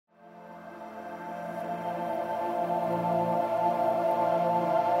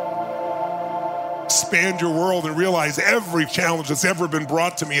expand your world and realize every challenge that's ever been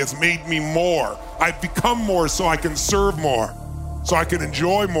brought to me has made me more. I've become more so I can serve more, so I can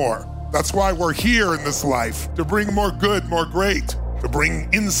enjoy more. That's why we're here in this life, to bring more good, more great, to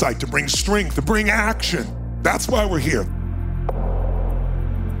bring insight, to bring strength, to bring action. That's why we're here.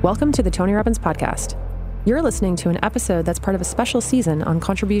 Welcome to the Tony Robbins Podcast. You're listening to an episode that's part of a special season on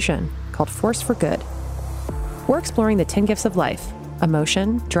contribution called Force for Good. We're exploring the 10 gifts of life: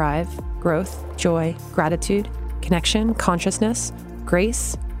 emotion, drive, growth, joy, gratitude, connection, consciousness,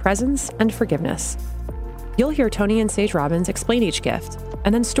 grace, presence, and forgiveness. You'll hear Tony and Sage Robbins explain each gift,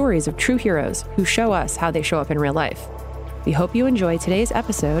 and then stories of true heroes who show us how they show up in real life. We hope you enjoy today's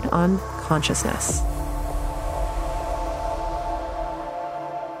episode on consciousness.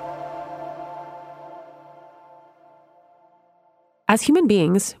 As human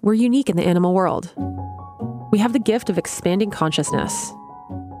beings, we're unique in the animal world. We have the gift of expanding consciousness.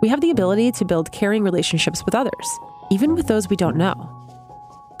 We have the ability to build caring relationships with others, even with those we don't know.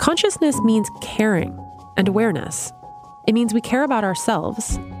 Consciousness means caring and awareness. It means we care about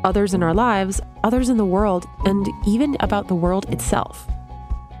ourselves, others in our lives, others in the world, and even about the world itself.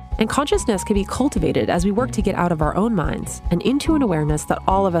 And consciousness can be cultivated as we work to get out of our own minds and into an awareness that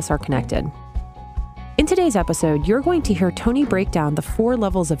all of us are connected. In today's episode, you're going to hear Tony break down the 4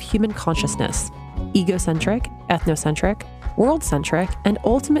 levels of human consciousness: egocentric, ethnocentric, world-centric, and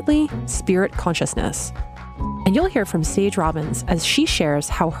ultimately, spirit consciousness. And you'll hear from Sage Robbins as she shares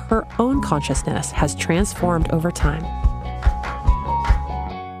how her own consciousness has transformed over time.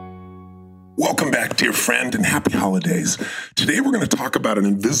 Welcome back, dear friend, and happy holidays. Today we're going to talk about an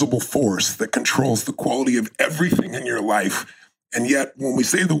invisible force that controls the quality of everything in your life. And yet, when we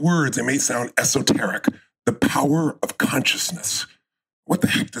say the words, it may sound esoteric. The power of consciousness. What the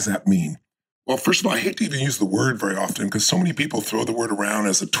heck does that mean? Well, first of all, I hate to even use the word very often because so many people throw the word around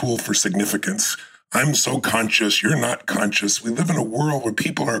as a tool for significance. I'm so conscious, you're not conscious. We live in a world where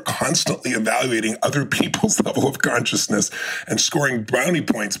people are constantly evaluating other people's level of consciousness and scoring brownie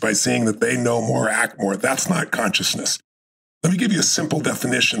points by saying that they know more, act more. That's not consciousness. Let me give you a simple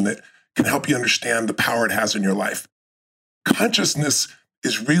definition that can help you understand the power it has in your life. Consciousness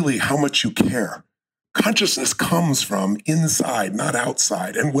is really how much you care. Consciousness comes from inside, not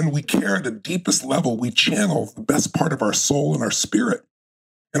outside. And when we care at the deepest level, we channel the best part of our soul and our spirit.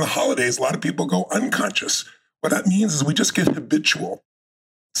 In the holidays, a lot of people go unconscious. What that means is we just get habitual.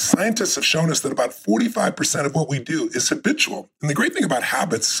 Scientists have shown us that about 45% of what we do is habitual. And the great thing about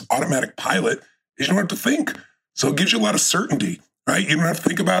habits, automatic pilot, is you don't have to think. So it gives you a lot of certainty. Right? You don't have to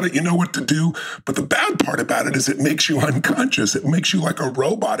think about it. You know what to do. But the bad part about it is it makes you unconscious. It makes you like a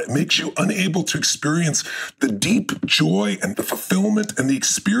robot. It makes you unable to experience the deep joy and the fulfillment and the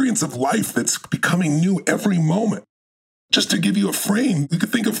experience of life that's becoming new every moment. Just to give you a frame, you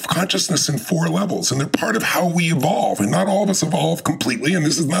could think of consciousness in 4 levels, and they're part of how we evolve. And not all of us evolve completely. And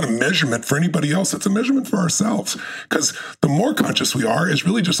this is not a measurement for anybody else. It's a measurement for ourselves. Because the more conscious we are is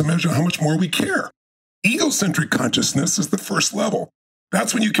really just a measure of how much more we care. Egocentric consciousness is the first level.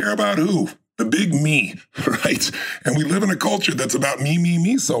 That's when you care about who? The big me, right? And we live in a culture that's about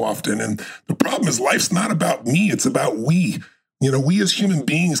me so often. And the problem is life's not about me, it's about we. You know, we as human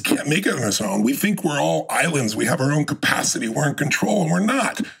beings can't make it on our own. We think we're all islands. We have our own capacity. We're in control, and we're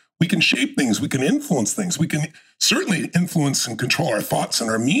not. We can shape things. We can influence things. We can certainly influence and control our thoughts and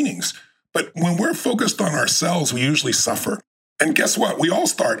our meanings. But when we're focused on ourselves, we usually suffer. And guess what? We all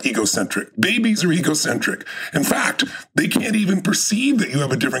start egocentric. Babies are egocentric. In fact, they can't even perceive that you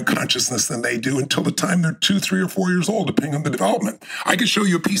have a different consciousness than they do until the time they're 2, 3, or 4 years old, depending on the development. I could show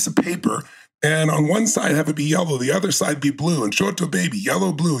you a piece of paper, and on one side have it be yellow, the other side be blue, and show it to a baby,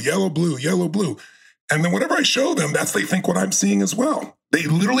 yellow, blue, yellow, blue, yellow, blue. And then whatever I show them, that's they think what I'm seeing as well. They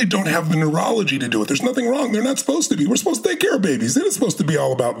literally don't have the neurology to do it. There's nothing wrong. They're not supposed to be. We're supposed to take care of babies. It is supposed to be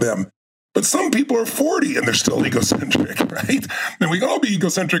all about them. But some people are 40 and they're still egocentric, right? And we can all be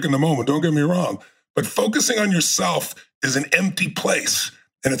egocentric in the moment, don't get me wrong. But focusing on yourself is an empty place,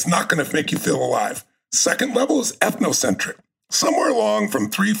 and it's not going to make you feel alive. Second level is ethnocentric. Somewhere along from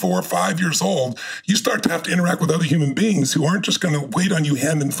 3, 4, 5 years old, you start to have to interact with other human beings who aren't just going to wait on you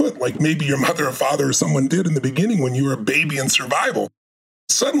hand and foot, like maybe your mother or father or someone did in the beginning when you were a baby in survival.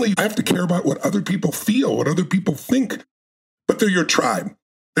 Suddenly, I have to care about what other people feel, what other people think. But they're your tribe.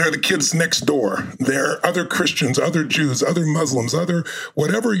 They're the kids next door. They're other Christians, other Jews, other Muslims, other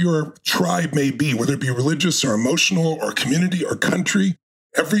whatever your tribe may be, whether it be religious or emotional or community or country.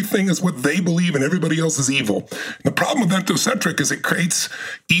 Everything is what they believe and everybody else is evil. And the problem with ethnocentric is it creates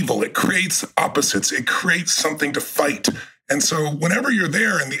evil. It creates opposites. It creates something to fight. And so whenever you're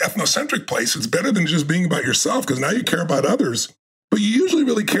there in the ethnocentric place, it's better than just being about yourself because now you care about others. But you usually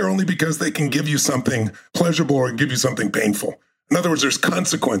really care only because they can give you something pleasurable or give you something painful. In other words, there's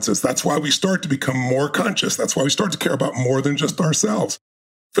consequences. That's why we start to become more conscious. That's why we start to care about more than just ourselves.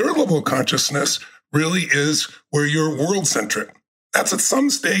 Third level of consciousness really is where you're world-centric. That's at some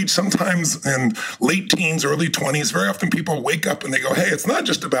stage, sometimes in late teens, early 20s. Very often people wake up and they go, hey, it's not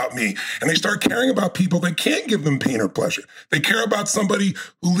just about me. And they start caring about people that can't give them pain or pleasure. They care about somebody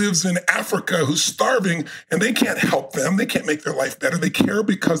who lives in Africa who's starving and they can't help them. They can't make their life better. They care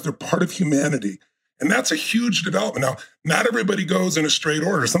because they're part of humanity. And that's a huge development. Now, not everybody goes in a straight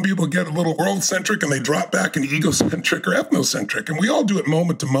order. Some people get a little world-centric and they drop back into egocentric or ethnocentric. And we all do it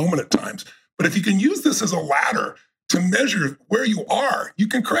moment to moment at times. But if you can use this as a ladder to measure where you are, you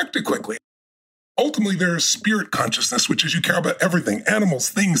can correct it quickly. Ultimately, there is spirit consciousness, which is you care about everything, animals,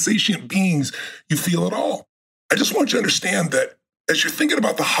 things, sentient beings, you feel it all. I just want you to understand that as you're thinking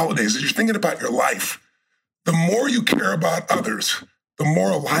about the holidays, as you're thinking about your life, the more you care about others, the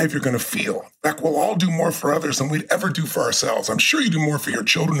more alive you're going to feel. In fact, we'll all do more for others than we'd ever do for ourselves. I'm sure you do more for your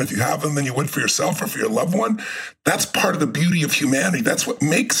children if you have them than you would for yourself or for your loved one. That's part of the beauty of humanity. That's what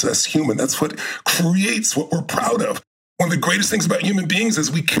makes us human. That's what creates what we're proud of. One of the greatest things about human beings is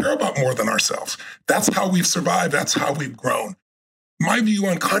we care about more than ourselves. That's how we've survived. That's how we've grown. My view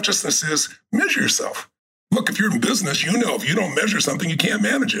on consciousness is measure yourself. Look, if you're in business, you know if you don't measure something, you can't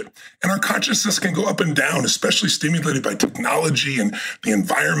manage it. And our consciousness can go up and down, especially stimulated by technology and the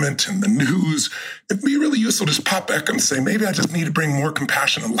environment and the news. It'd be really useful to just pop back and say, maybe I just need to bring more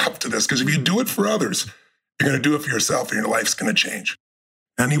compassion and love to this, because if you do it for others, you're going to do it for yourself and your life's going to change.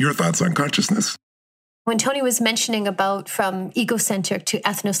 Any of your thoughts on consciousness? When Tony was mentioning about from egocentric to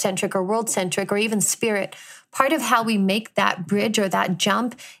ethnocentric or world-centric or even spirit, part of how we make that bridge or that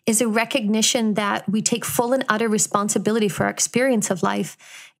jump is a recognition that we take full and utter responsibility for our experience of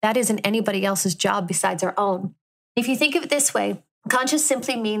life. That isn't anybody else's job besides our own. If you think of it this way, conscious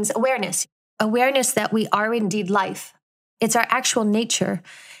simply means awareness. Awareness that we are indeed life. It's our actual nature.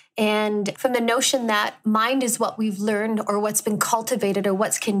 And from the notion that mind is what we've learned or what's been cultivated or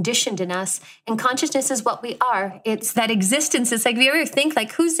what's conditioned in us, and consciousness is what we are. It's that existence. It's like, if you ever think,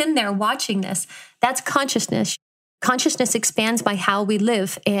 like, who's in there watching this? That's consciousness. Consciousness expands by how we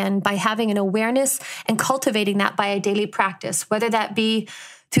live and by having an awareness and cultivating that by a daily practice, whether that be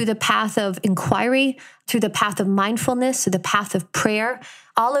through the path of inquiry, through the path of mindfulness, through the path of prayer.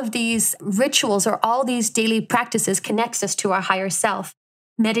 All of these rituals or all these daily practices connects us to our higher self.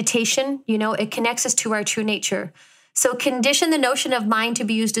 Meditation, it connects us to our true nature. So condition the notion of mind to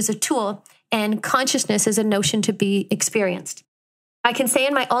be used as a tool, and consciousness is a notion to be experienced. I can say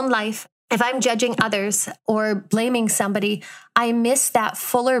in my own life, if I'm judging others or blaming somebody, I miss that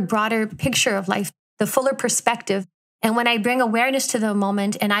fuller, broader picture of life, the fuller perspective. And when I bring awareness to the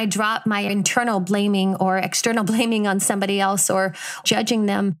moment and I drop my internal blaming or external blaming on somebody else or judging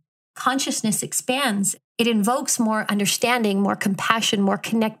them, consciousness expands. It invokes more understanding, more compassion, more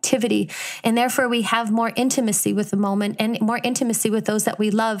connectivity, and therefore we have more intimacy with the moment and more intimacy with those that we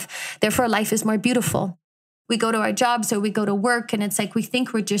love. Therefore, life is more beautiful. We go to our jobs or we go to work, and it's like we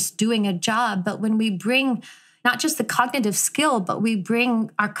think we're just doing a job, but when we bring not just the cognitive skill, but we bring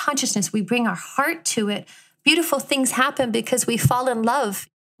our consciousness, we bring our heart to it, beautiful things happen because we fall in love.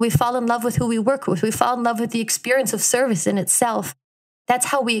 We fall in love with who we work with. We fall in love with the experience of service in itself. That's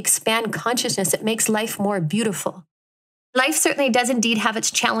how we expand consciousness. It makes life more beautiful. Life certainly does indeed have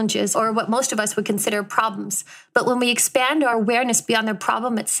its challenges, or what most of us would consider problems. But when we expand our awareness beyond the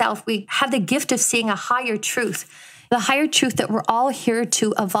problem itself, we have the gift of seeing a higher truth, the higher truth that we're all here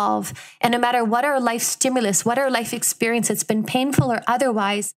to evolve. And no matter what our life stimulus, what our life experience, it's been painful or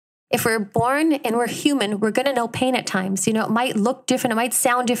otherwise, if we're born and we're human, we're going to know pain at times. It might look different. It might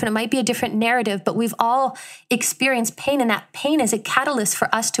sound different. It might be a different narrative, but we've all experienced pain, and that pain is a catalyst for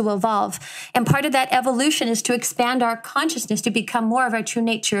us to evolve. And part of that evolution is to expand our consciousness to become more of our true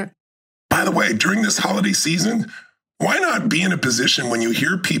nature. By the way, during this holiday season, why not be in a position when you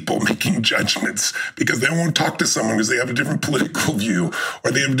hear people making judgments because they won't talk to someone because they have a different political view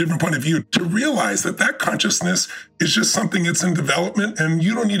or they have a different point of view, to realize that that consciousness is just something that's in development and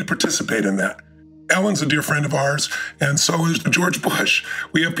you don't need to participate in that. Ellen's a dear friend of ours, and so is George Bush.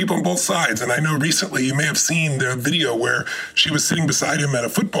 We have people on both sides, and I know recently you may have seen the video where she was sitting beside him at a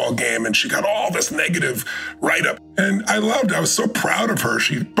football game, and she got all this negative write-up. And I was so proud of her.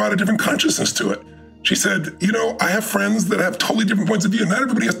 She brought a different consciousness to it. She said, I have friends that have totally different points of view. Not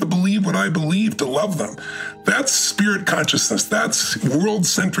everybody has to believe what I believe to love them. That's spirit consciousness. That's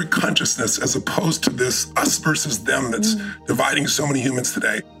world-centric consciousness, as opposed to this us versus them that's dividing so many humans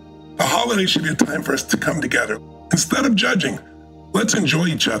today. The holiday should be a time for us to come together. Instead of judging, Let's enjoy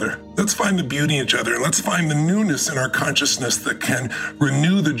each other. Let's find the beauty in each other, and let's find the newness in our consciousness that can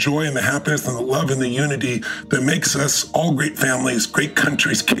renew the joy and the happiness and the love and the unity that makes us all great families, great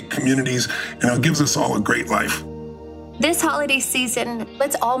countries, great communities, and it gives us all a great life. This holiday season,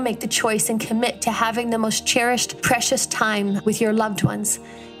 let's all make the choice and commit to having the most cherished, precious time with your loved ones.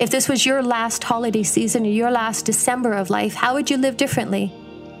 If this was your last holiday season or your last December of life, how would you live differently?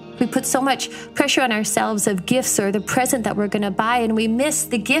 We put so much pressure on ourselves of gifts or the present that we're going to buy, and we miss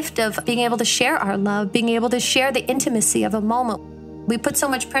the gift of being able to share our love, being able to share the intimacy of a moment. We put so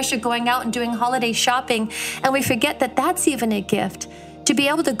much pressure going out and doing holiday shopping, and we forget that that's even a gift. To be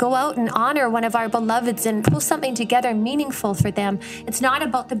able to go out and honor one of our beloveds and pull something together meaningful for them. It's not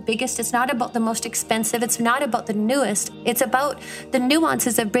about the biggest, it's not about the most expensive, it's not about the newest. It's about the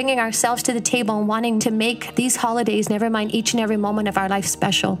nuances of bringing ourselves to the table and wanting to make these holidays, never mind each and every moment of our life,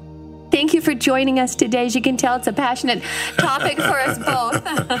 special. Thank you for joining us today. As you can tell, it's a passionate topic for us both.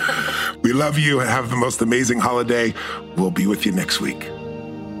 We love you. Have the most amazing holiday. We'll be with you next week.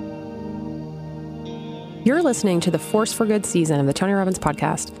 You're listening to the Force for Good season of the Tony Robbins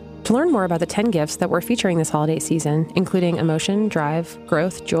podcast. To learn more about the 10 gifts that we're featuring this holiday season, including emotion, drive,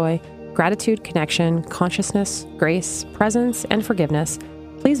 growth, joy, gratitude, connection, consciousness, grace, presence, and forgiveness,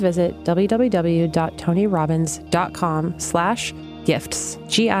 please visit www.tonyrobbins.com/gifts,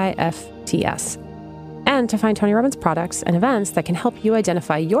 GIFTS. And to find Tony Robbins products and events that can help you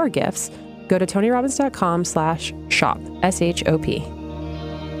identify your gifts, go to tonyrobbins.com/shop, SHOP.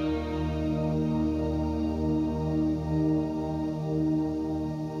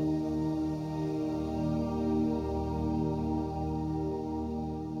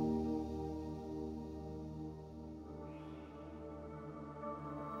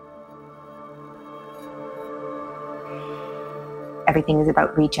 Everything is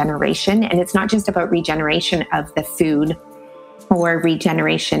about regeneration. And it's not just about regeneration of the food or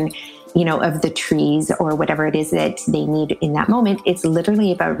regeneration, of the trees or whatever it is that they need in that moment. It's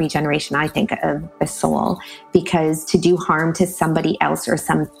literally about regeneration, I think, of the soul, because to do harm to somebody else or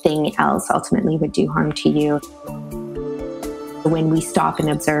something else ultimately would do harm to you. When we stop and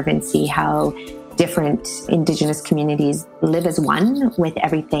observe and see how different Indigenous communities live as one with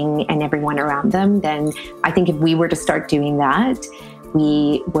everything and everyone around them, then I think if we were to start doing that,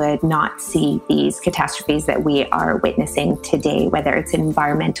 we would not see these catastrophes that we are witnessing today, whether it's an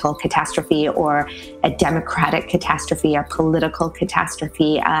environmental catastrophe or a democratic catastrophe, a political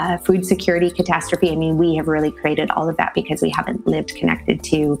catastrophe, a food security catastrophe. I mean, we have really created all of that because we haven't lived connected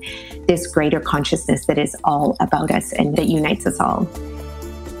to this greater consciousness that is all about us and that unites us all.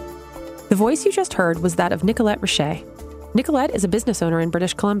 The voice you just heard was that of Nicolette Richet. Nicolette is a business owner in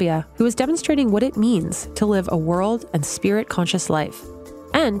British Columbia who is demonstrating what it means to live a world and spirit conscious life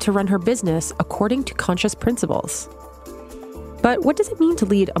and to run her business according to conscious principles. But what does it mean to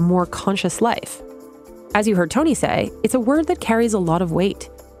lead a more conscious life? As you heard Tony say, it's a word that carries a lot of weight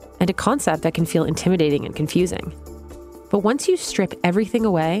and a concept that can feel intimidating and confusing. But once you strip everything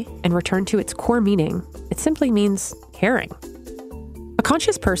away and return to its core meaning, it simply means caring. A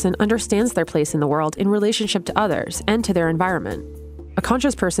conscious person understands their place in the world in relationship to others and to their environment. A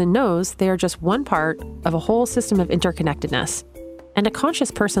conscious person knows they are just one part of a whole system of interconnectedness. And a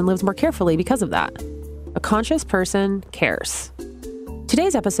conscious person lives more carefully because of that. A conscious person cares.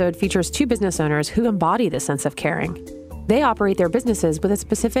 Today's episode features two business owners who embody this sense of caring. They operate their businesses with a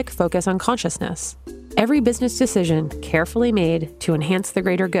specific focus on consciousness. Every business decision carefully made to enhance the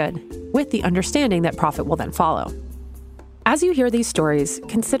greater good, with the understanding that profit will then follow. As you hear these stories,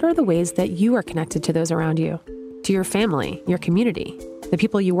 consider the ways that you are connected to those around you, to your family, your community, the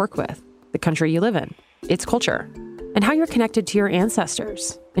people you work with, the country you live in, its culture, and how you're connected to your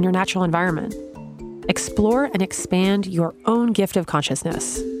ancestors and your natural environment. Explore and expand your own gift of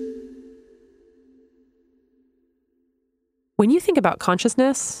consciousness. When you think about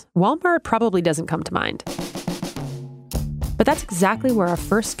consciousness, Walmart probably doesn't come to mind. But that's exactly where our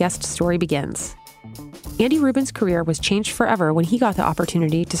first guest story begins. Andy Rubin's career was changed forever when he got the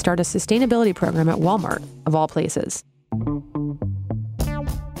opportunity to start a sustainability program at Walmart, of all places.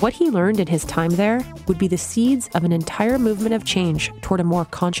 What he learned in his time there would be the seeds of an entire movement of change toward a more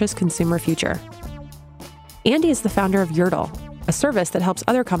conscious consumer future. Andy is the founder of Yurtle, a service that helps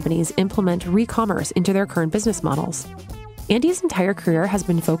other companies implement re-commerce into their current business models. Andy's entire career has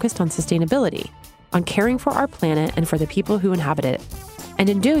been focused on sustainability, on caring for our planet and for the people who inhabit it. And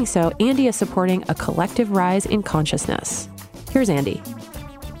in doing so, Andy is supporting a collective rise in consciousness. Here's Andy.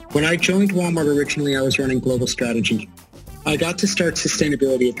 When I joined Walmart originally, I was running global strategy. I got to start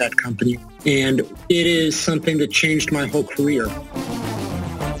sustainability at that company, and it is something that changed my whole career.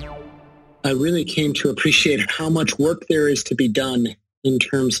 I really came to appreciate how much work there is to be done in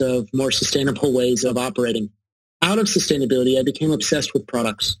terms of more sustainable ways of operating. Out of sustainability, I became obsessed with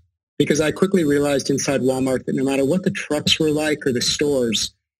products because I quickly realized inside Walmart that no matter what the trucks were like or the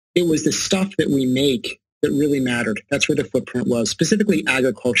stores, it was the stuff that we make that really mattered. That's where the footprint was, specifically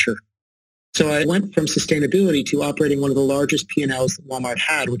agriculture. So I went from sustainability to operating one of the largest P&Ls that Walmart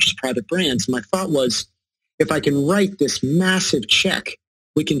had, which is private brands. And my thought was, if I can write this massive check,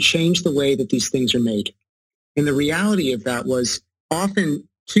 we can change the way that these things are made. And the reality of that was often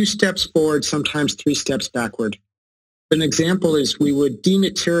 2 steps forward, sometimes 3 steps backward. An example is we would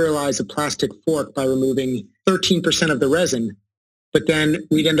dematerialize a plastic fork by removing 13% of the resin, but then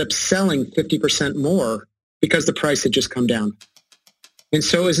we'd end up selling 50% more because the price had just come down. And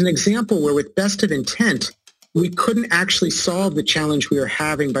so as an example where with best of intent, we couldn't actually solve the challenge we were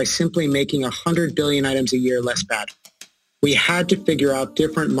having by simply making 100 billion items a year less bad. We had to figure out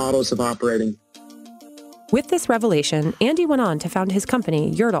different models of operating. With this revelation, Andy went on to found his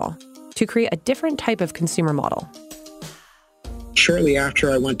company, Yurtle, to create a different type of consumer model. Shortly after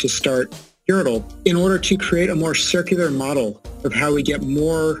I went to start Yurtle, in order to create a more circular model of how we get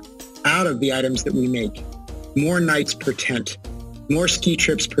more out of the items that we make, more nights per tent, more ski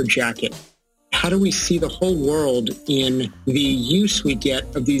trips per jacket. How do we see the whole world in the use we get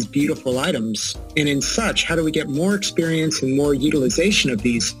of these beautiful items? And in such, how do we get more experience and more utilization of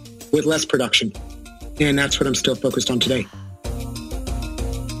these with less production? And that's what I'm still focused on today.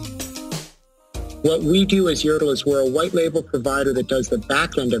 What we do as Yurtle is we're a white label provider that does the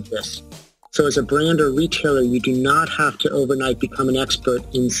back end of this. So as a brand or retailer, you do not have to overnight become an expert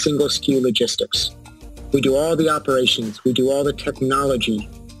in single SKU logistics. We do all the operations. We do all the technology.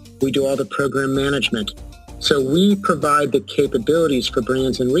 We do all the program management. So we provide the capabilities for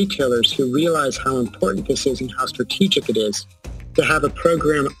brands and retailers who realize how important this is and how strategic it is to have a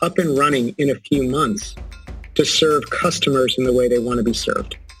program up and running in a few months to serve customers in the way they want to be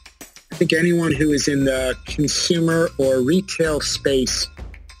served. I think anyone who is in the consumer or retail space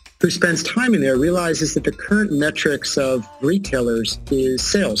who spends time in there realizes that the current metrics of retailers is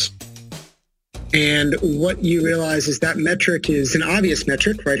sales. And what you realize is that metric is an obvious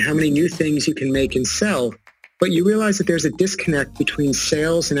metric, right? How many new things you can make and sell. But you realize that there's a disconnect between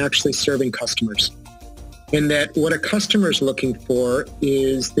sales and actually serving customers. And that what a customer is looking for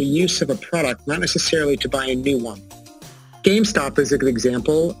is the use of a product, not necessarily to buy a new one. GameStop is a good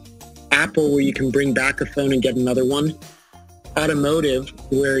example. Apple, where you can bring back a phone and get another one. Automotive,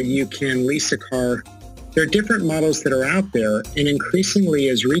 where you can lease a car. There are different models that are out there. And increasingly,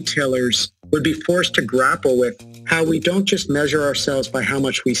 as retailers, would be forced to grapple with how we don't just measure ourselves by how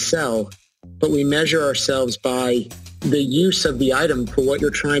much we sell, but we measure ourselves by the use of the item for what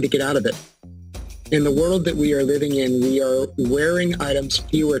you're trying to get out of it. In the world that we are living in, we are wearing items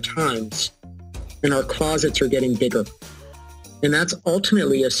fewer times, and our closets are getting bigger. And that's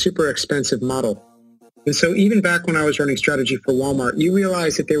ultimately a super expensive model. And so even back when I was running strategy for Walmart, you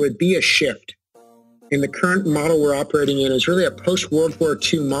realize that there would be a shift. And the current model we're operating in is really a post-World War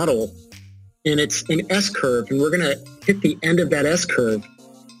II model. And it's an S-curve, and we're going to hit the end of that S-curve.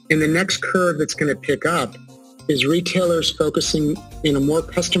 And the next curve that's going to pick up is retailers focusing in a more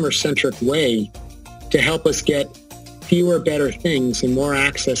customer-centric way to help us get fewer, better things and more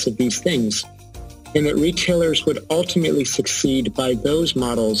access of these things. And that retailers would ultimately succeed by those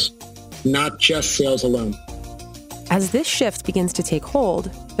models, not just sales alone. As this shift begins to take hold,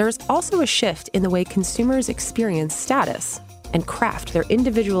 there is also a shift in the way consumers experience status and craft their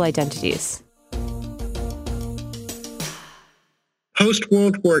individual identities.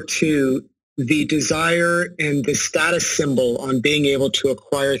 Post-World War II, the desire and the status symbol on being able to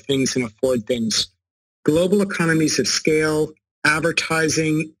acquire things and afford things, global economies of scale,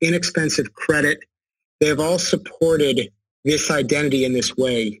 advertising, inexpensive credit, they have all supported this identity in this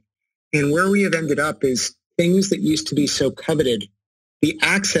way. And where we have ended up is things that used to be so coveted, the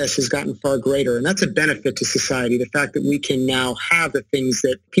access has gotten far greater. And that's a benefit to society, the fact that we can now have the things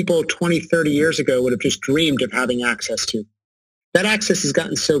that people 20, 30 years ago would have just dreamed of having access to. That access has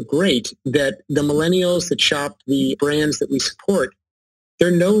gotten so great that the millennials that shop the brands that we support, they're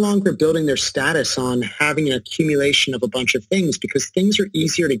no longer building their status on having an accumulation of a bunch of things because things are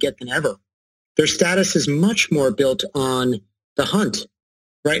easier to get than ever. Their status is much more built on the hunt,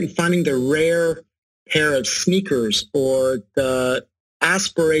 right? And finding the rare pair of sneakers or the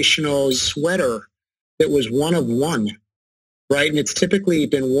aspirational sweater that was one of one, right? And it's typically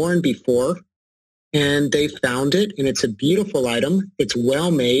been worn before. And they found it, and it's a beautiful item. It's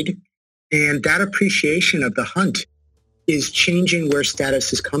well made. And that appreciation of the hunt is changing where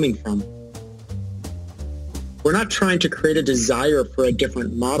status is coming from. We're not trying to create a desire for a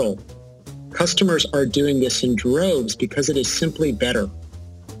different model. Customers are doing this in droves because it is simply better.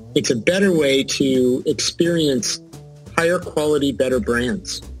 It's a better way to experience higher quality, better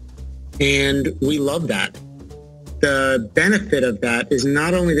brands. And we love that. The benefit of that is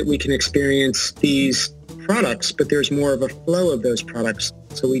not only that we can experience these products, but there's more of a flow of those products.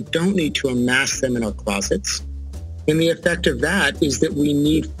 So we don't need to amass them in our closets. And the effect of that is that we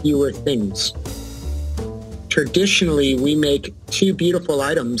need fewer things. Traditionally, we make two beautiful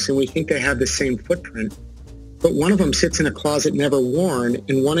items and we think they have the same footprint, but one of them sits in a closet never worn,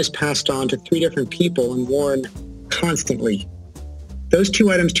 and one is passed on to 3 different people and worn constantly. Those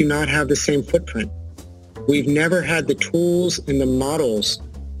two items do not have the same footprint. We've never had the tools and the models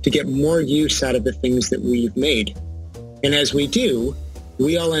to get more use out of the things that we've made. And as we do,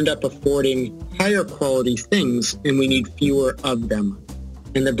 we all end up affording higher quality things, and we need fewer of them.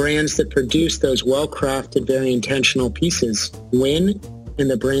 And the brands that produce those well-crafted, very intentional pieces win, and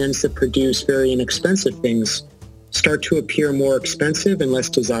the brands that produce very inexpensive things start to appear more expensive and less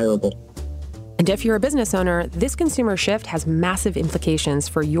desirable. And if you're a business owner, this consumer shift has massive implications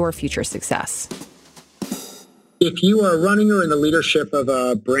for your future success. If you are running or in the leadership of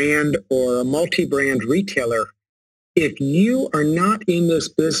a brand or a multi-brand retailer, if you are not in this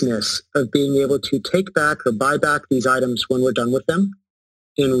business of being able to take back or buy back these items when we're done with them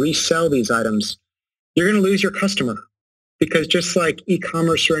and resell these items, you're going to lose your customer. Because just like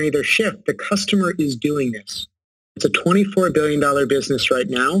e-commerce or any other shift, the customer is doing this. It's a $24 billion business right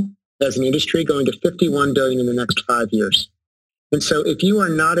now as an industry, going to $51 billion in the next 5 years. And so if you are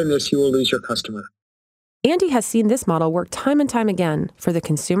not in this, you will lose your customer. Andy has seen this model work time and time again for the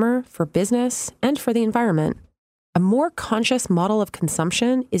consumer, for business, and for the environment. A more conscious model of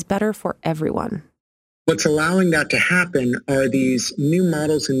consumption is better for everyone. What's allowing that to happen are these new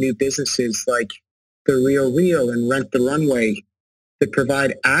models and new businesses like The Real and Rent the Runway that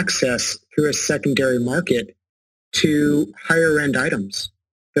provide access through a secondary market to higher end items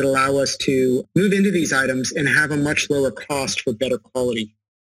that allow us to move into these items and have a much lower cost for better quality.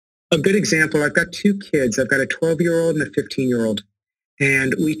 A good example, I've got 2 kids. I've got a 12-year-old and a 15-year-old.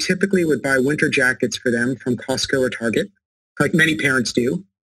 And we typically would buy winter jackets for them from Costco or Target, like many parents do.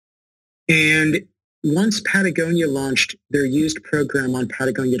 And once Patagonia launched their used program on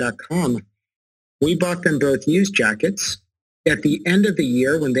Patagonia.com, we bought them both used jackets. At the end of the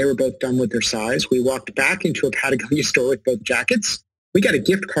year, when they were both done with their size, we walked back into a Patagonia store with both jackets. We got a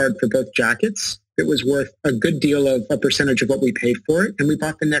gift card for both jackets. It was worth a good deal of a percentage of what we paid for it, and we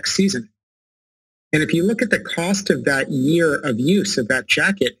bought the next season. And if you look at the cost of that year of use of that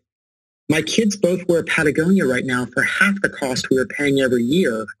jacket, my kids both wear Patagonia right now for half the cost we were paying every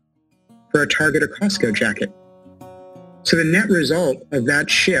year for a Target or Costco jacket. So the net result of that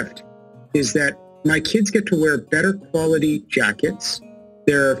shift is that my kids get to wear better quality jackets.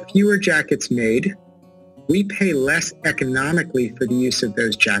 There are fewer jackets made. We pay less economically for the use of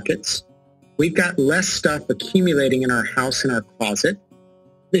those jackets. We've got less stuff accumulating in our house and our closet.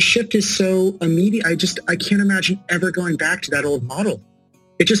 The shift is so immediate. I can't imagine ever going back to that old model.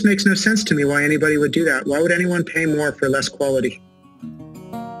 It just makes no sense to me why anybody would do that. Why would anyone pay more for less quality?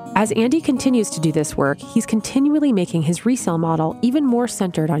 As Andy continues to do this work, he's continually making his resale model even more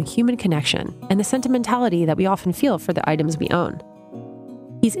centered on human connection and the sentimentality that we often feel for the items we own.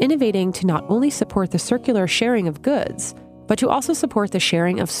 He's innovating to not only support the circular sharing of goods, but to also support the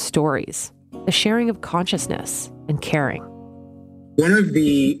sharing of stories, the sharing of consciousness and caring. One of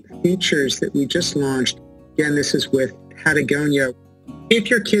the features that we just launched, again, this is with Patagonia. If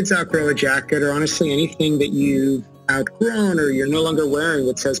your kids outgrow a jacket or honestly anything that you've outgrown or you're no longer wearing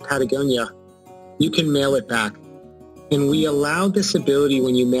that says Patagonia, you can mail it back. And we allow this ability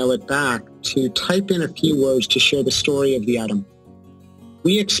when you mail it back to type in a few words to share the story of the item.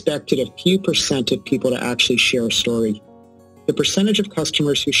 We expected a few percent of people to actually share a story. The percentage of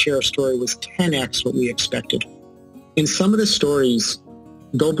customers who share a story was 10x what we expected. In some of the stories,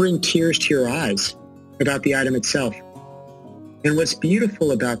 they'll bring tears to your eyes about the item itself. And what's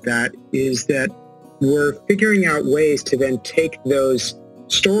beautiful about that is that we're figuring out ways to then take those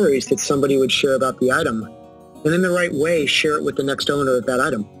stories that somebody would share about the item and in the right way share it with the next owner of that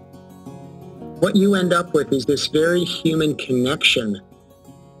item. What you end up with is this very human connection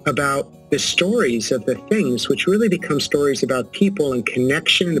about the stories of the things, which really become stories about people and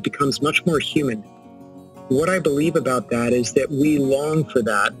connection, and it becomes much more human. What I believe about that is that we long for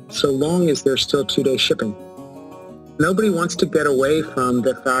that so long as there's still 2-day shipping. Nobody wants to get away from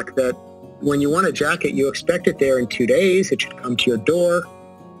the fact that when you want a jacket, you expect it there in 2 days. It should come to your door.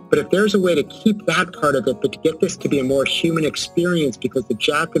 But if there's a way to keep that part of it, but to get this to be a more human experience because the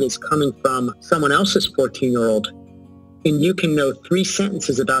jacket is coming from someone else's 14-year-old, and you can know 3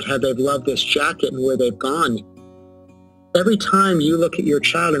 sentences about how they've loved this jacket and where they've gone. Every time you look at your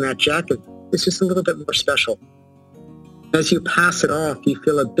child in that jacket, it's just a little bit more special. As you pass it off, you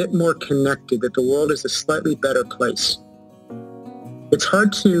feel a bit more connected, that the world is a slightly better place. It's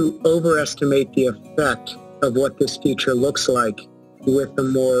hard to overestimate the effect of what this future looks like with a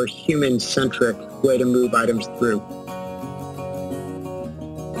more human-centric way to move items through.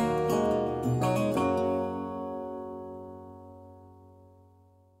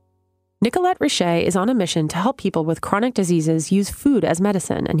 Nicolette Richet is on a mission to help people with chronic diseases use food as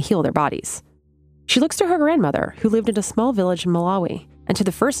medicine and heal their bodies. She looks to her grandmother, who lived in a small village in Malawi, and to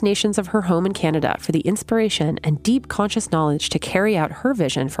the First Nations of her home in Canada for the inspiration and deep conscious knowledge to carry out her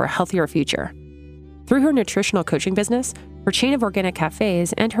vision for a healthier future. Through her nutritional coaching business, her chain of organic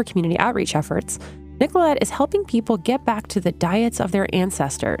cafes, and her community outreach efforts, Nicolette is helping people get back to the diets of their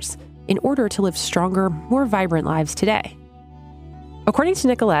ancestors in order to live stronger, more vibrant lives today. According to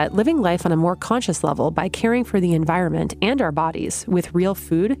Nicolette, living life on a more conscious level by caring for the environment and our bodies with real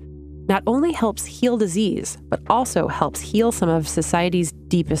food not only helps heal disease, but also helps heal some of society's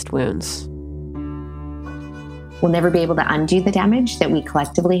deepest wounds. We'll never be able to undo the damage that we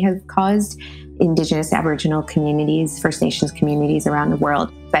collectively have caused Indigenous Aboriginal communities, First Nations communities around the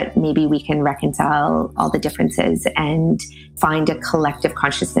world, but maybe we can reconcile all the differences and find a collective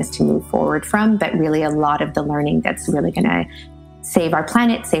consciousness to move forward from. But really a lot of the learning that's really going to save our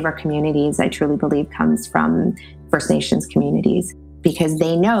planet, save our communities, I truly believe comes from First Nations communities, because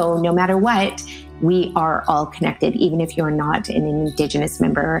they know no matter what, we are all connected, even if you're not an Indigenous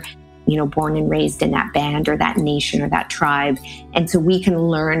member, born and raised in that band or that nation or that tribe. And so we can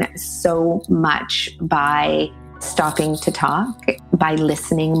learn so much by stopping to talk, by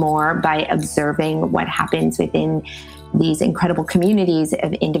listening more, by observing what happens within these incredible communities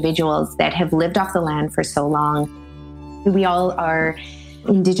of individuals that have lived off the land for so long. We all are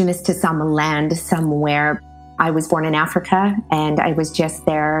Indigenous to some land somewhere. I was born in Africa, and I was just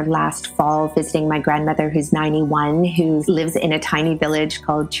there last fall visiting my grandmother, who's 91, who lives in a tiny village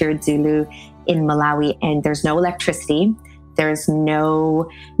called Chiradzulu in Malawi, and there's no electricity. There's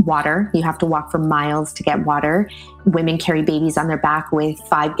no water. You have to walk for miles to get water. Women carry babies on their back with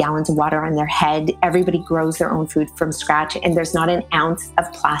 5 gallons of water on their head. Everybody grows their own food from scratch, and there's not an ounce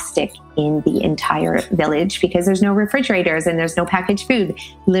of plastic in the entire village because there's no refrigerators and there's no packaged food.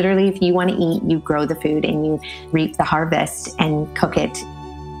 Literally, if you want to eat, you grow the food and you reap the harvest and cook it.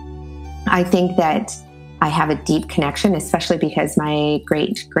 I think that I have a deep connection, especially because my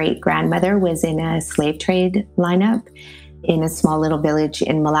great-great-grandmother was in a slave trade lineup. In a small little village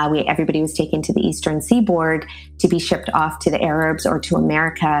in Malawi, everybody was taken to the eastern seaboard to be shipped off to the Arabs or to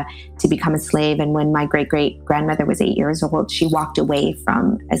America to become a slave. And when my great-great-grandmother was 8 years old, she walked away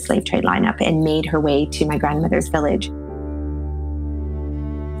from a slave trade lineup and made her way to my grandmother's village.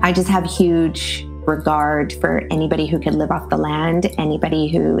 I just have huge regard for anybody who can live off the land, anybody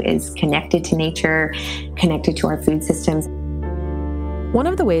who is connected to nature, connected to our food systems. One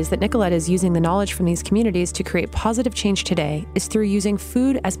of the ways that Nicolette is using the knowledge from these communities to create positive change today is through using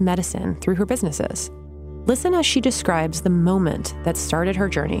food as medicine through her businesses. Listen as she describes the moment that started her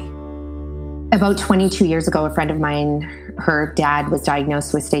journey. About 22 years ago, a friend of mine, her dad was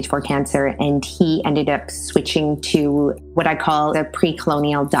diagnosed with stage 4 cancer, and he ended up switching to what I call a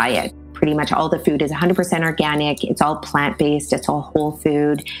pre-colonial diet. Pretty much all the food is 100% organic. It's all plant-based. It's all whole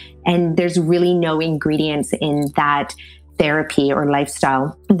food. And there's really no ingredients in that therapy or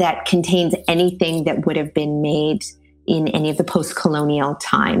lifestyle that contains anything that would have been made in any of the post-colonial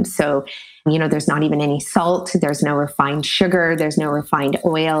times. So, there's not even any salt. There's no refined sugar. There's no refined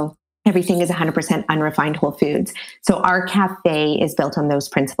oil. Everything is 100% unrefined whole foods. So our cafe is built on those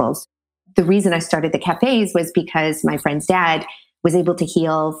principles. The reason I started the cafes was because my friend's dad was able to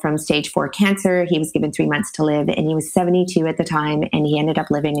heal from stage 4 cancer. He was given 3 months to live, and he was 72 at the time, and he ended up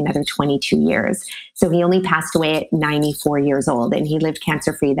living another 22 years. So he only passed away at 94 years old, and he lived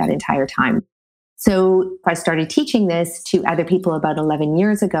cancer-free that entire time. So I started teaching this to other people about 11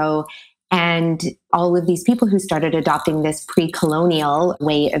 years ago, and all of these people who started adopting this pre-colonial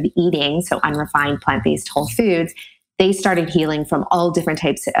way of eating, so unrefined plant-based whole foods, they started healing from all different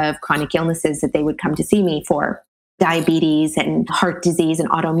types of chronic illnesses that they would come to see me for. Diabetes and heart disease and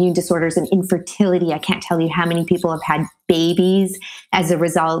autoimmune disorders and infertility. I can't tell you how many people have had babies as a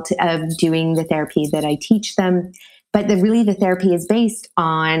result of doing the therapy that I teach them. But the therapy is based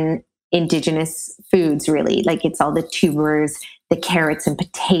on Indigenous foods, really. Like it's all the tubers, the carrots and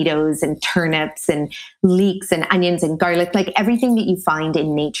potatoes and turnips and leeks and onions and garlic, like everything that you find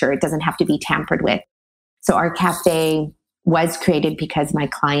in nature. It doesn't have to be tampered with. So our cafe was created because my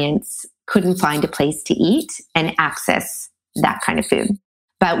clients couldn't find a place to eat and access that kind of food.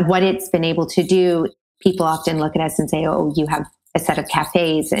 But what it's been able to do, people often look at us and say, oh, you have a set of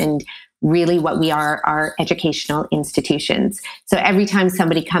cafes, and really what we are educational institutions. So every time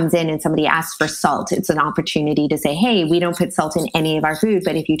somebody comes in and somebody asks for salt, it's an opportunity to say, hey, we don't put salt in any of our food,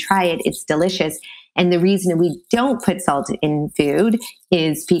 but if you try it, it's delicious. And the reason we don't put salt in food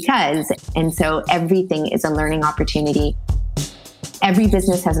is because, and so everything is a learning opportunity. Every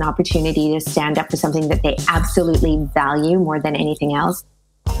business has an opportunity to stand up for something that they absolutely value more than anything else.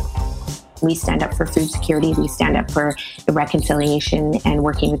 We stand up for food security. We stand up for the reconciliation and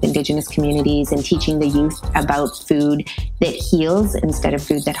working with Indigenous communities and teaching the youth about food that heals instead of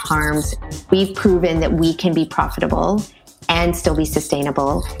food that harms. We've proven that we can be profitable and still be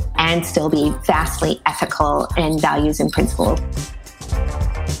sustainable and still be vastly ethical and values and principled.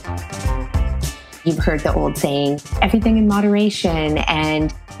 You've heard the old saying, everything in moderation,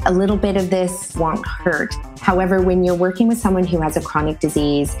 and a little bit of this won't hurt. However, when you're working with someone who has a chronic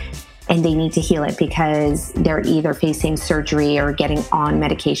disease and they need to heal it because they're either facing surgery or getting on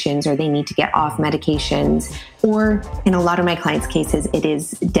medications, or they need to get off medications, or in a lot of my clients' cases, it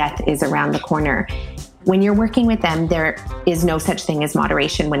is death is around the corner. When you're working with them, there is no such thing as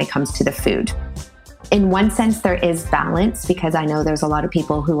moderation when it comes to the food. In one sense, there is balance, because I know there's a lot of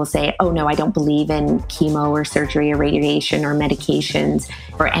people who will say, oh no, I don't believe in chemo or surgery or radiation or medications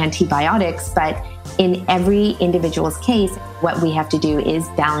or antibiotics. But in every individual's case, what we have to do is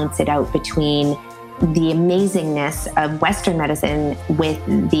balance it out between the amazingness of Western medicine with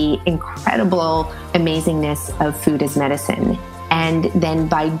the incredible amazingness of food as medicine. And then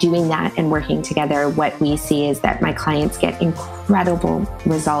by doing that and working together, what we see is that my clients get incredible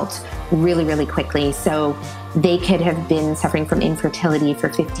results really, really quickly. So they could have been suffering from infertility for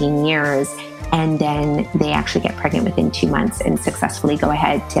 15 years, and then they actually get pregnant within 2 months and successfully go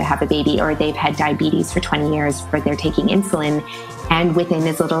ahead to have a baby. Or they've had diabetes for 20 years where they're taking insulin, and within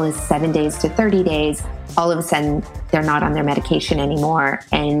as little as 7 days to 30 days, all of a sudden they're not on their medication anymore.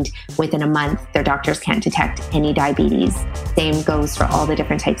 And within a month, their doctors can't detect any diabetes. Same goes for all the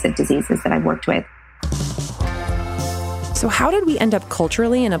different types of diseases that I've worked with. So how did we end up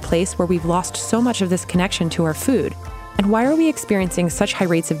culturally in a place where we've lost so much of this connection to our food? And why are we experiencing such high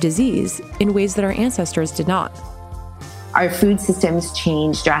rates of disease in ways that our ancestors did not? Our food systems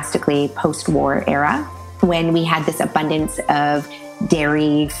changed drastically post-war era, when we had this abundance of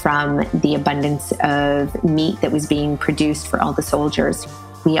dairy from the abundance of meat that was being produced for all the soldiers.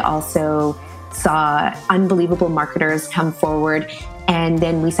 We also saw unbelievable marketers come forward, and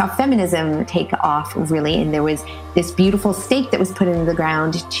then we saw feminism take off, really. And there was this beautiful stake that was put into the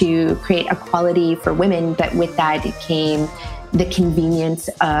ground to create equality for women, but with that came the convenience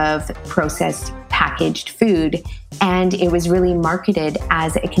of processed packaged food. And it was really marketed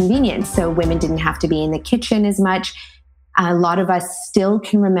as a convenience. So women didn't have to be in the kitchen as much. A lot of us still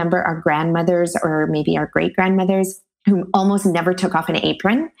can remember our grandmothers, or maybe our great-grandmothers, who almost never took off an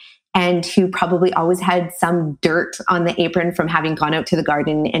apron, and who probably always had some dirt on the apron from having gone out to the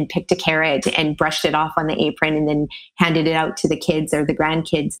garden and picked a carrot and brushed it off on the apron and then handed it out to the kids or the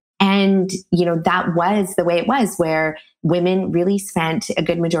grandkids. And, that was the way it was, where women really spent a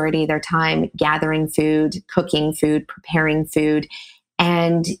good majority of their time gathering food, cooking food, preparing food.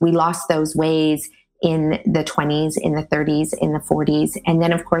 And we lost those ways in the 20s, in the 30s, in the 40s. And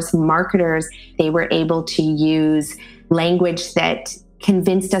then, of course, marketers, they were able to use language that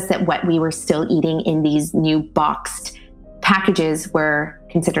convinced us that what we were still eating in these new boxed packages were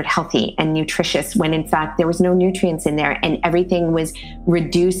considered healthy and nutritious, when in fact there was no nutrients in there, and everything was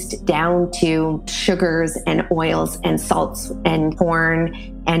reduced down to sugars and oils and salts and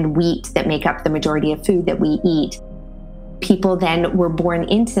corn and wheat that make up the majority of food that we eat. People then were born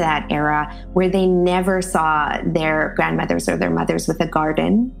into that era where they never saw their grandmothers or their mothers with a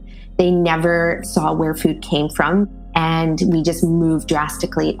garden. They never saw where food came from. And we just moved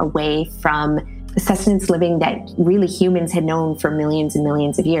drastically away from sustenance living that really humans had known for millions and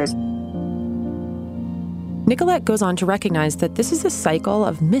millions of years. Nicolette goes on to recognize that this is a cycle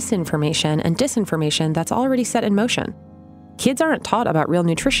of misinformation and disinformation that's already set in motion. Kids aren't taught about real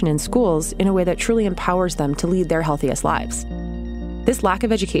nutrition in schools in a way that truly empowers them to lead their healthiest lives. This lack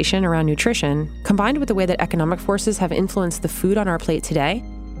of education around nutrition, combined with the way that economic forces have influenced the food on our plate today,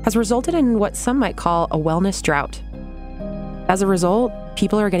 has resulted in what some might call a wellness drought. As a result,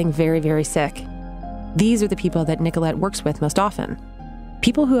 people are getting very, very sick. These are the people that Nicolette works with most often.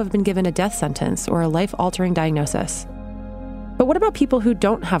 People who have been given a death sentence or a life-altering diagnosis. But what about people who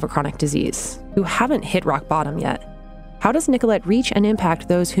don't have a chronic disease, who haven't hit rock bottom yet? How does Nicolette reach and impact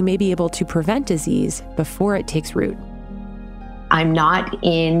those who may be able to prevent disease before it takes root? I'm not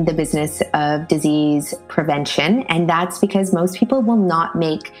in the business of disease prevention, and that's because most people will not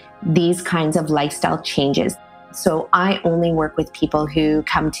make these kinds of lifestyle changes. So I only work with people who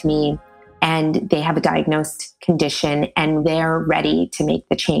come to me and they have a diagnosed condition and they're ready to make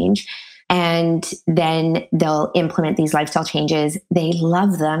the change. And then they'll implement these lifestyle changes. They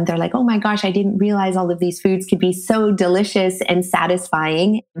love them. They're like, oh my gosh, I didn't realize all of these foods could be so delicious and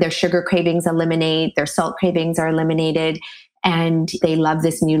satisfying. Their sugar cravings eliminate, their salt cravings are eliminated. And they love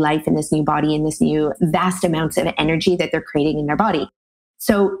this new life and this new body and this new vast amounts of energy that they're creating in their body.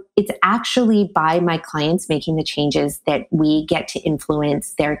 So it's actually by my clients making the changes that we get to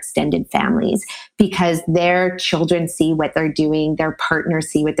influence their extended families, because their children see what they're doing, their partners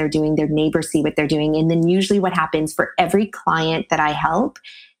see what they're doing, their neighbors see what they're doing. And then usually what happens for every client that I help,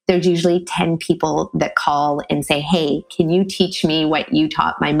 there's usually 10 people that call and say, hey, can you teach me what you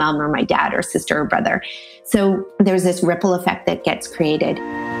taught my mom or my dad or sister or brother? So there's this ripple effect that gets created.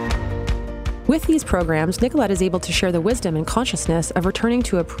 With these programs, Nicolette is able to share the wisdom and consciousness of returning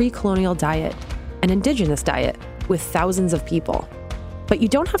to a pre-colonial diet, an indigenous diet, with thousands of people. But you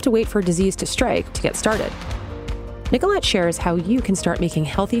don't have to wait for a disease to strike to get started. Nicolette shares how you can start making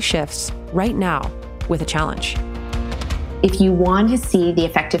healthy shifts right now with a challenge. If you want to see the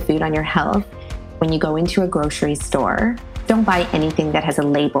effect of food on your health, when you go into a grocery store, don't buy anything that has a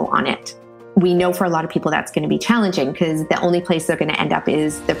label on it. We know for a lot of people that's going to be challenging because the only place they're going to end up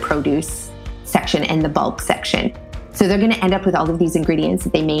is the produce section and the bulk section. So they're going to end up with all of these ingredients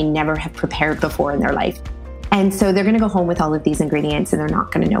that they may never have prepared before in their life. And so they're going to go home with all of these ingredients and they're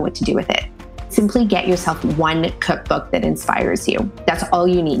not going to know what to do with it. Simply get yourself one cookbook that inspires you. That's all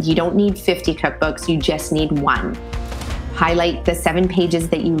you need. You don't need 50 cookbooks. You just need one. Highlight the 7 pages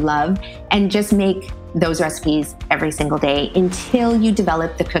that you love and just make those recipes every single day until you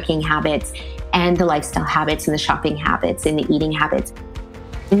develop the cooking habits and the lifestyle habits and the shopping habits and the eating habits.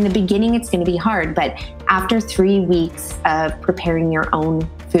 In the beginning, it's going to be hard, but after 3 weeks of preparing your own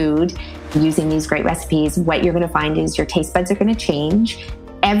food using these great recipes, what you're going to find is your taste buds are going to change.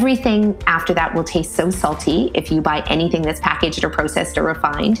 Everything after that will taste so salty if you buy anything that's packaged or processed or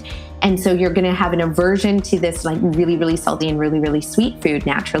refined. And so you're going to have an aversion to this like really, really salty and really, really sweet food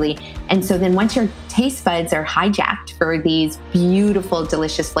naturally. And so then once your taste buds are hijacked for these beautiful,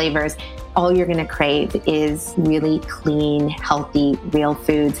 delicious flavors, all you're going to crave is really clean, healthy, real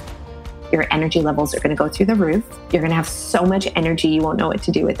foods. Your energy levels are going to go through the roof. You're going to have so much energy, you won't know what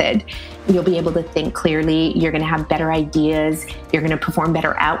to do with it. You'll be able to think clearly. You're going to have better ideas. You're going to perform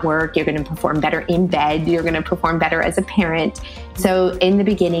better at work. You're going to perform better in bed. You're going to perform better as a parent. So in the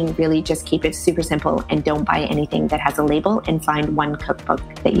beginning, really just keep it super simple and don't buy anything that has a label, and find one cookbook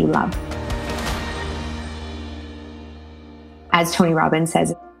that you love. As Tony Robbins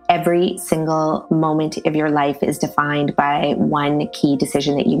says, every single moment of your life is defined by one key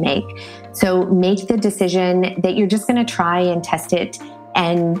decision that you make. So make the decision that you're just going to try and test it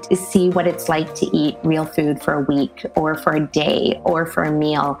and see what it's like to eat real food for a week or for a day or for a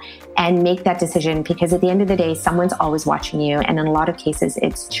meal, and make that decision, because at the end of the day, someone's always watching you. And in a lot of cases,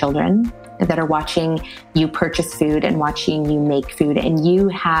 it's children that are watching you purchase food and watching you make food. And you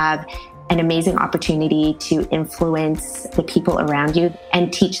have an amazing opportunity to influence the people around you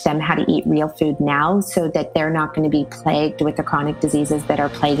and teach them how to eat real food now, so that they're not going to be plagued with the chronic diseases that are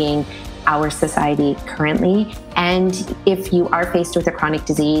plaguing our society currently. And if you are faced with a chronic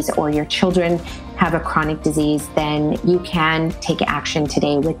disease, or your children have a chronic disease, then you can take action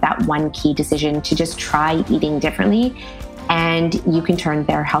today with that one key decision to just try eating differently. And you can turn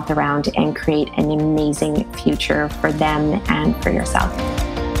their health around and create an amazing future for them and for yourself.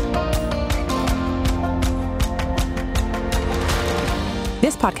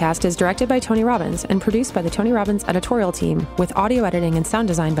 This podcast is directed by Tony Robbins and produced by the Tony Robbins editorial team, with audio editing and sound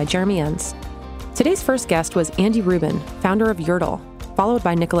design by Jeremy Enns. Today's first guest was Andy Rubin, founder of Yurtle, followed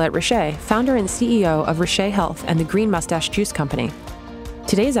by Nicolette Richet, founder and CEO of Richet Health and the Green Mustache Juice Company.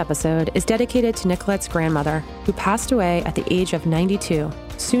 Today's episode is dedicated to Nicolette's grandmother, who passed away at the age of 92,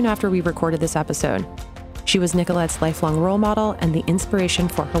 soon after we recorded this episode. She was Nicolette's lifelong role model and the inspiration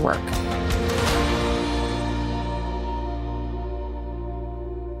for her work.